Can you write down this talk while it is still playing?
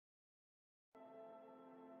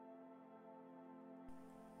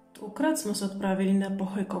Tokrat smo se odpravili na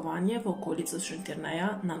pohajkovanje v okolico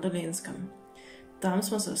Šentjerneja na Dolenjskem. Tam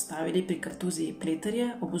smo se ustavili pri Kartuziji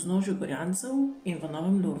Pleterje ob vznožju Gorjancev in v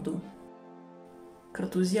Novem Lurdu.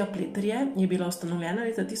 Kartuzija Pleterje je bila ustanovljena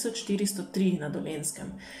leta 1403 na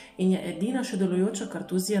Dolenjskem in je edina še delujoča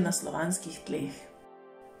kartuzija na slovanskih tleh.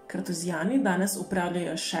 Kartuzijani danes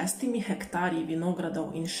upravljajo 6 hektarji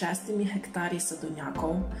vinogradov in 6 hektarji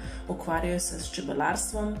sadovnjakov, ukvarjajo se s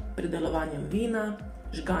čebelarstvom, pridelovanjem vina,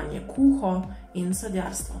 žganje kuho in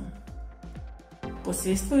sadjarstvom.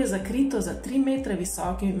 Posestvo je zakrito za 3 metre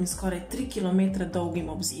visokim in skoraj 3 kilometre dolgim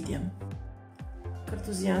obzidjem.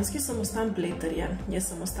 Kartuzijanski samostan Pleterje je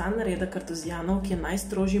samostan reda kartuzijanov, ki je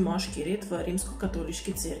najstrožji moški red v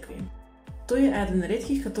rimskokatoliški cerkvi. To je eden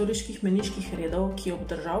redkih katoliških meniških redov, ki je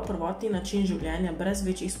obdržal prvotni način življenja brez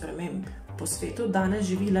večjih sprememb. Po svetu danes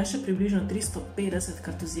živi le še približno 350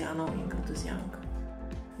 kartuzijanov in kartuzijank.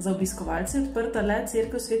 Za obiskovalce je odprta le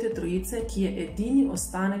cerkev Svete Trojice, ki je edini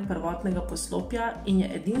ostanek prvotnega poslopja in je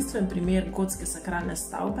edinstven primer gotske sakralne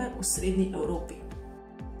stavbe v srednji Evropi.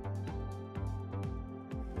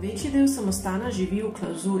 Večji del samostana živi v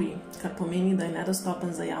klavzuri, kar pomeni, da je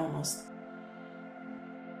nedostopen za javnost.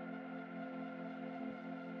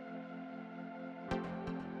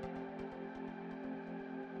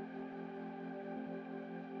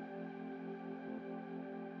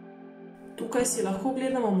 Tukaj si lahko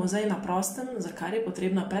gledamo muzej na prostem, za kar je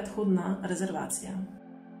potrebna predhodna rezervacija.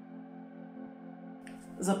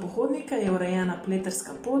 Za pohodnike je urejena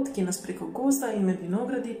pleterska pot, ki nas preko gozda in med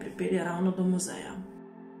vinogradi pripelje ravno do muzeja.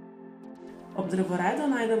 Ob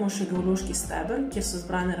drevoredu najdemo še geološki steber, kjer so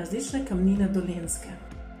zbrane različne kamnine Dolenjske.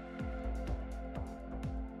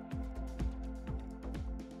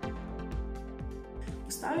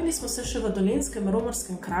 Ustavili smo se še v dolenjskem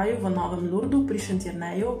romarskem kraju v Novem Lurdu pri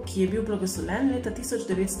Šentjerneju, ki je bil blagoslovljen leta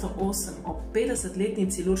 1908 ob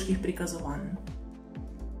 50-letnici lurških prikazovanj.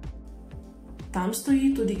 Tam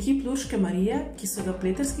stoji tudi kip lurške Marije, ki so ga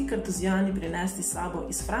pleterski kartuzijani prinesli s sabo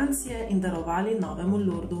iz Francije in darovali Novemu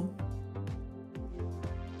Lurdu.